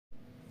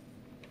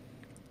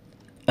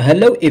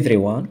Hello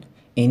everyone.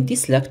 In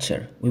this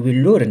lecture, we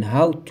will learn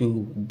how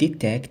to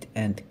detect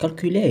and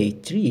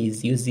calculate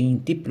trees using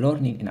deep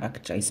learning in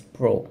ArcGIS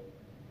Pro.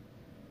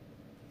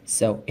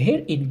 So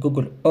here in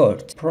Google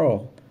Earth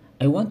Pro,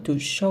 I want to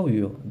show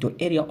you the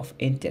area of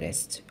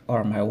interest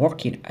or my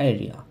working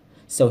area.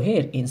 So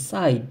here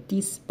inside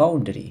this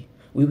boundary,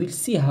 we will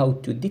see how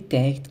to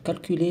detect,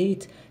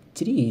 calculate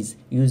trees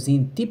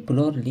using deep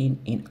learning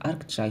in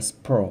ArcGIS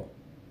Pro.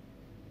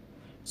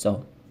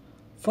 So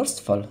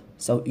first of all,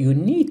 so you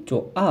need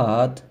to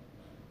add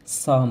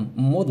some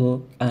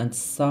model and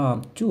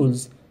some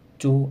tools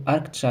to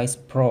ArcGIS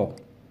Pro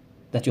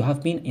that you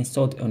have been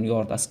installed on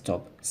your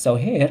desktop. So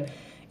here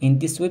in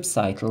this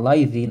website,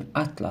 live in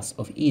Atlas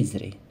of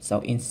Esri. So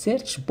in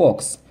search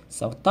box,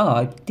 so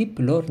type deep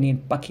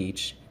learning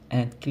package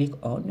and click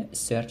on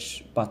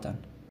search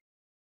button.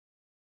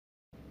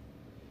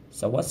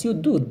 So once you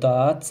do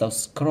that, so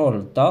scroll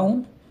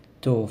down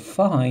to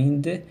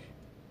find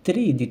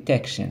tree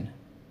detection.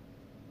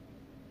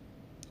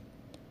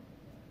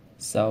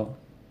 So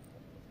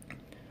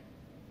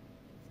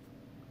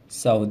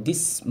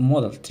this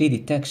model tree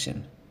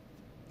detection,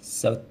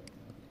 so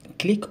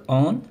click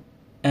on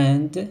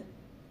and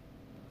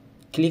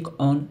click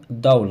on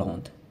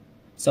download.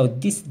 So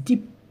this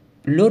deep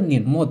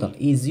learning model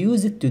is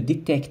used to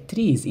detect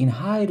trees in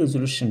high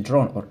resolution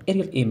drone or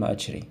aerial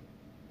imagery.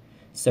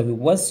 So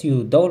once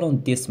you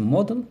download this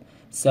model,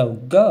 so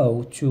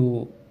go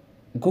to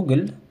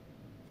Google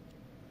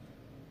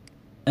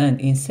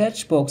and in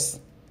search box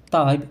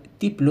type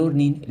deep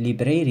learning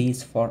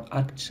libraries for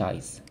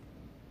ArcGIS.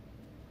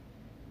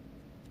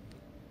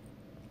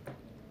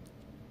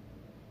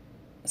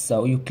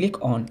 So you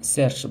click on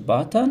search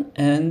button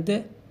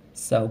and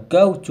so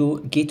go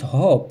to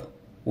GitHub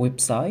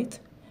website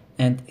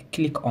and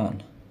click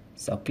on.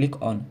 So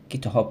click on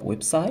GitHub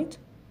website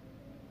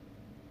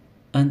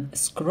and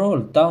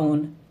scroll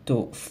down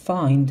to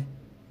find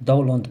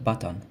download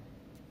button.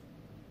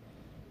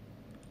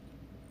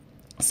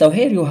 So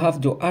here you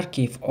have the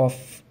archive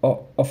of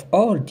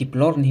all deep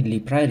learning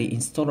library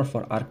installed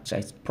for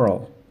ArcGIS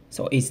Pro.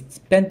 So it's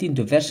depending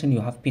the version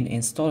you have been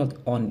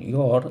installed on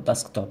your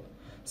desktop.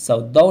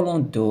 So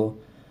download the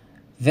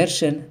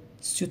version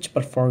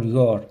suitable for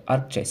your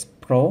ArcGIS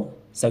Pro.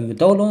 So you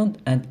download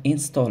and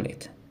install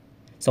it.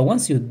 So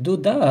once you do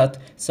that,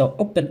 so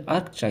open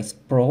ArcGIS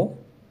Pro.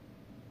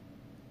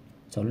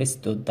 So let's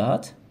do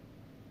that.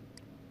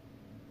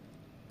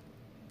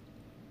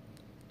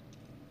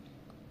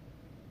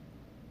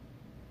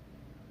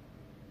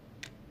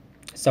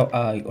 So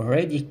I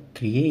already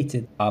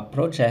created a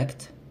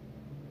project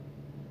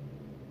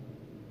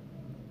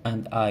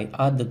and I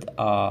added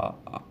a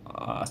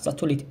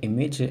satellite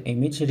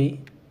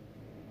imagery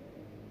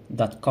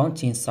that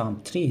contains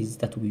some trees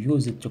that we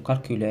use it to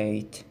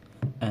calculate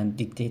and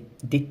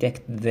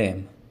detect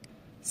them.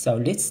 So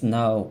let's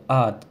now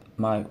add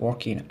my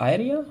working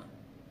area.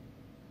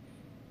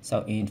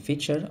 So in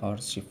feature or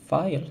shape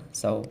file,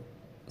 so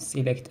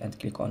select and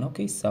click on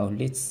OK. So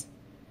let's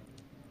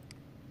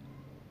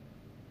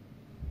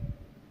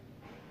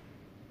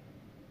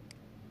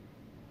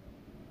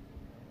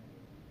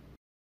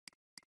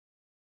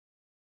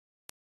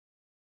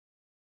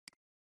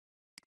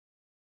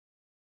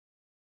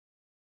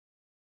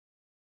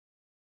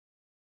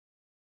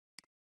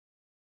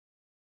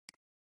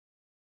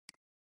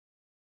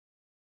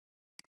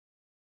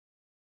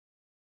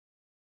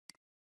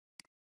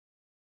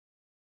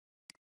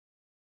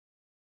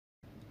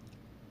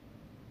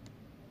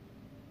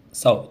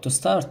So to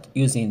start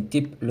using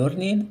deep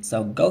learning,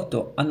 so go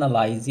to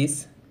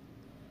analysis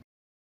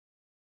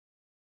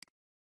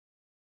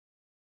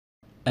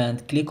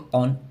and click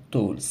on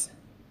tools.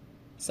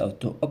 So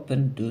to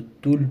open the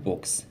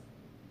toolbox,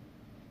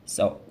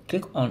 so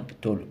click on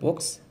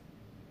toolbox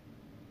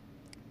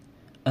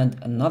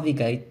and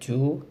navigate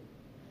to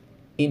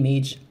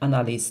image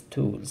analysis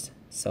tools.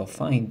 So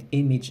find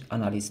image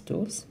analysis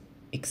tools,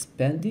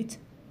 expand it.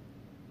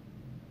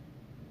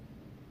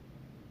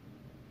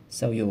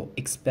 So you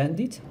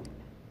expand it,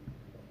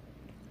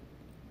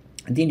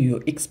 then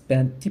you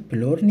expand deep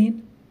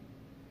learning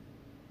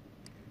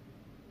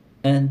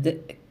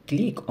and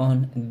click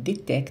on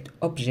detect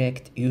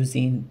object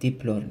using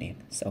deep learning.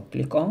 So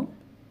click on.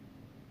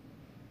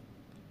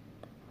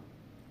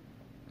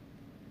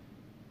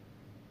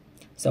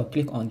 So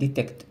click on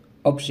detect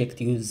object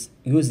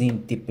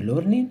using deep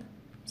learning.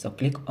 So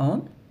click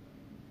on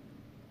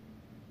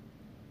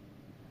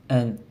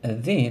and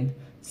then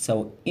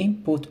so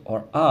input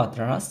or add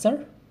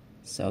raster,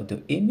 so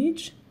the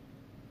image,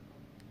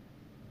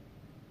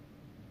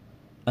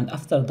 and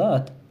after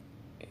that,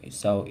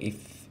 so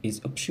if it's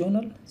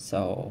optional,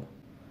 so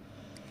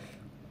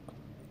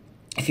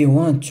if you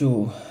want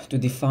to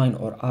define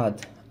or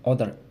add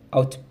other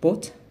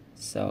output,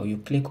 so you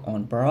click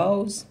on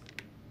browse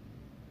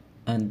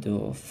and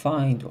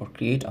find or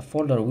create a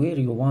folder where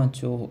you want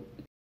to.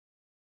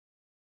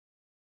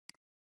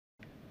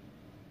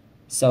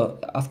 So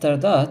after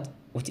that,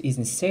 what is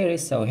necessary,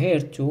 so here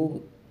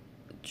to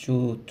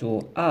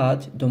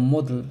add the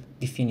model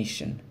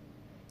definition.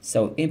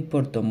 So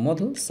import the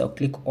model, so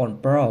click on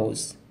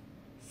browse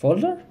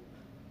folder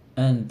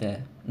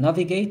and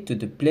navigate to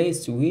the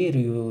place where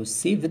you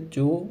saved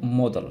your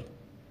model,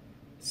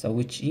 so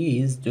which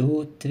is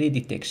the tree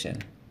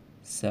detection.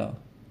 So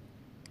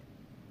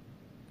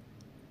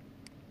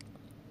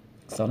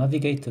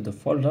navigate to the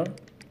folder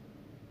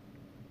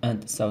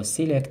and so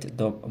select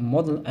the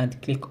model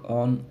and click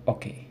on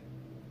OK.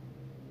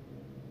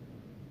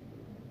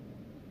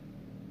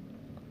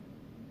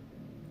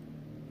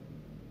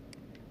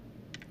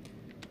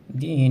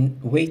 Then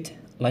wait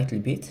a little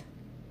bit.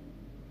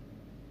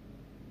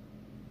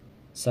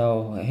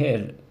 So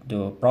here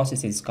the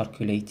process is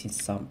calculating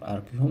some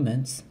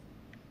arguments,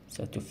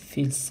 so to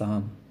fill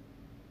some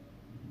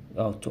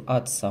or to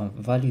add some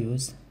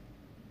values.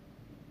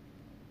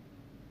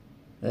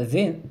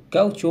 Then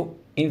go to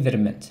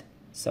environment,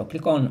 so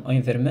click on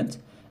environment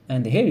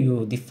and here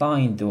you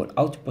define the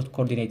output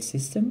coordinate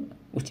system,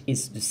 which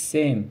is the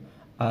same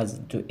as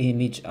the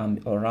image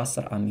or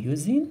raster I'm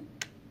using.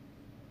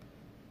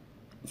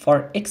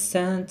 For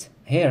extent,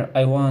 here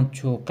I want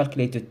to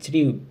calculate the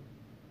tree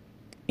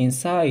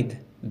inside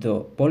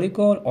the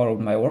polygon or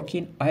my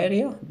working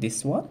area,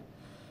 this one.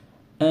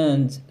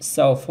 And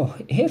so for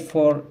here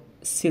for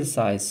cell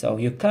size, so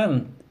you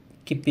can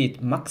keep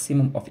it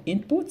maximum of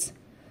inputs,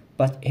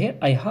 but here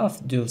I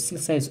have the cell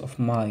size of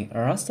my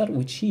raster,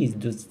 which is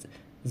the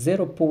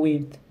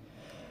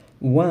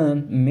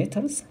 0.1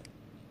 meters.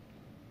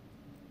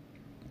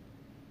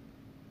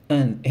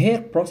 And here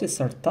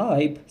processor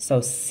type,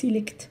 so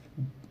select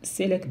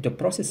the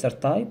processor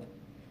type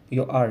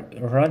you are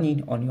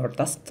running on your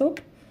desktop.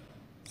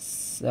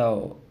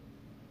 So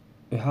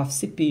we have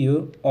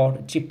CPU or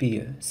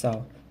GPU.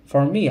 So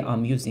for me,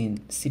 I'm using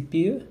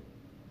CPU.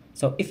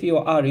 So if you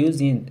are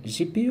using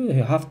GPU,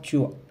 you have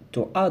to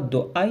add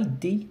the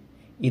ID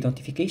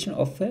identification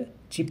of a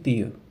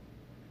GPU.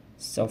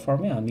 So for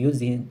me, I'm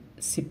using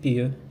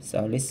CPU.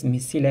 So let me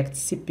select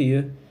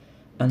CPU,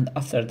 and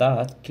after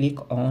that,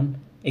 click on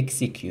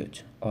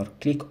execute or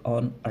click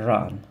on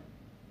run.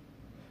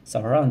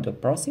 So run the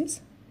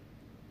process.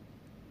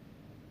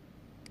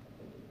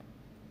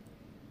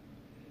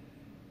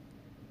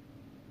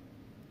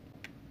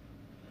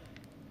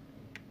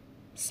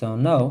 So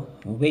now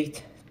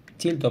wait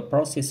till the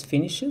process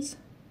finishes.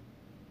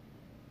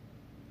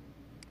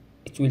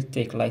 It will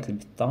take a little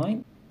bit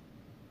time.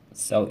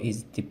 So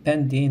it's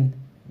depending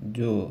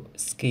the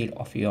scale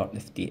of your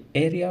if the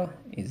area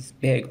is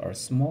big or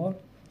small.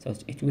 So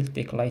it will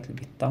take a little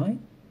bit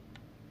time.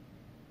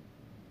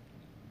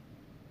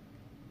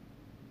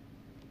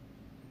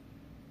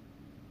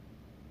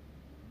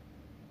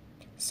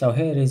 So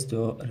here is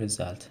the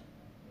result.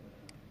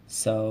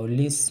 So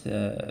let's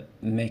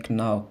make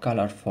now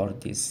color for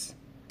these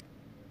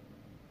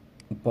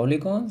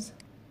polygons,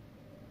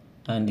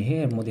 and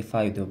here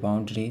modify the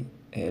boundary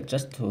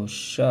just to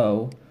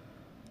show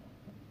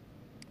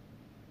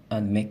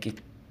and make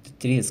it the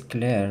trees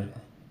clear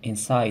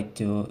inside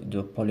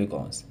the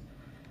polygons.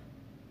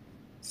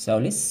 So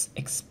let's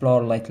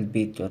explore a little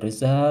bit the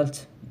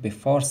result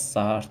before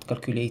start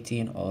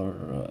calculating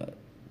or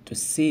to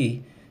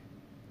see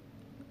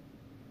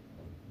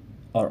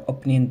or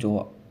opening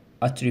the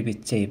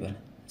attribute table.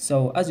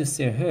 So as you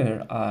see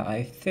here,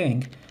 I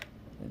think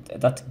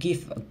that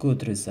give a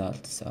good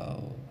result.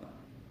 So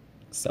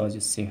as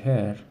you see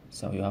here,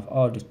 so you have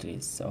all the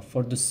trees. So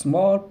for the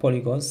small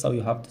polygons, so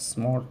you have the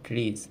small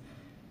trees.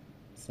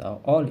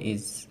 So all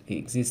is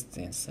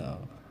existing.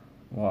 So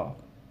wow.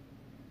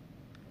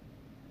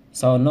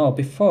 So now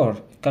before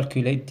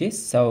calculate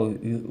this, so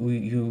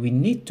we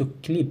need to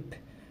clip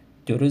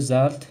the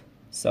result.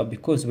 So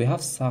because we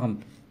have some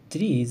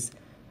trees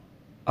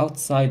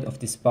outside of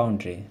this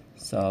boundary.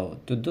 So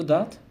to do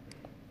that,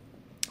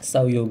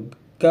 so you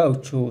go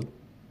to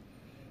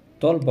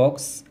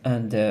toolbox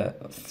and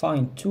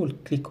find tool,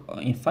 click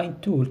in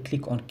find tool,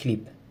 click on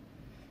clip.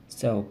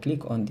 So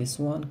click on this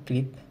one,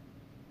 clip,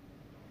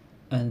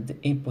 and the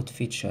input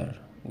feature,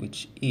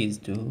 which is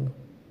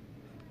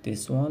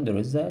this one, the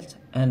result,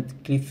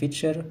 and clip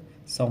feature,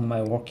 so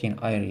my working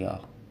area.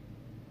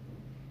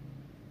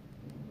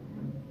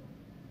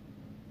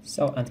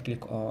 So and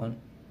click on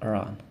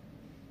run.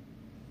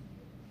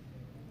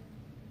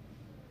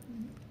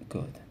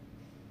 Good.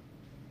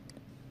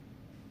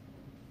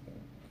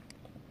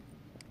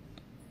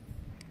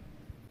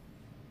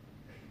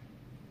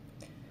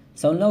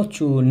 So now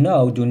to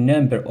know the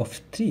number of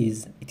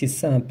trees, it is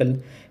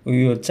simple.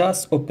 We will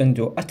just open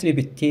the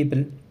attribute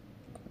table,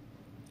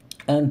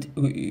 and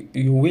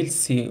you will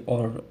see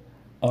or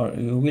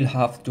you will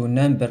have the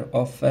number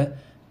of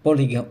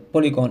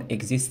polygon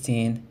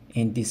existing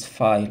in this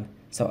file.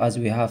 So as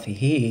we have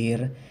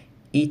here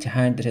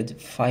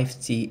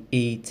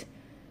 858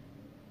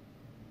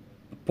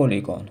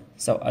 polygon.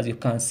 So as you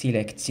can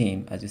select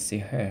team, as you see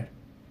here.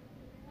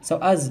 So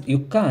as you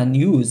can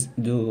use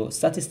the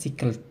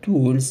statistical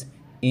tools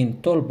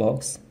in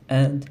toolbox,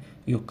 and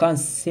you can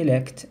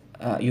select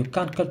you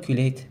can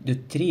calculate the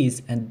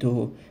trees and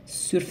the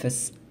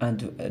surface and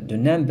the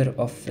number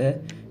of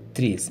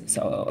trees.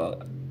 So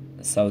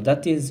So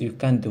that is, you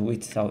can do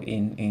it so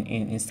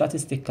in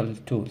statistical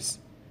tools.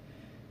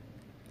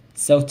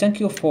 So thank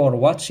you for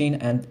watching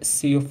and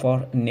see you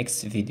for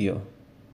next video.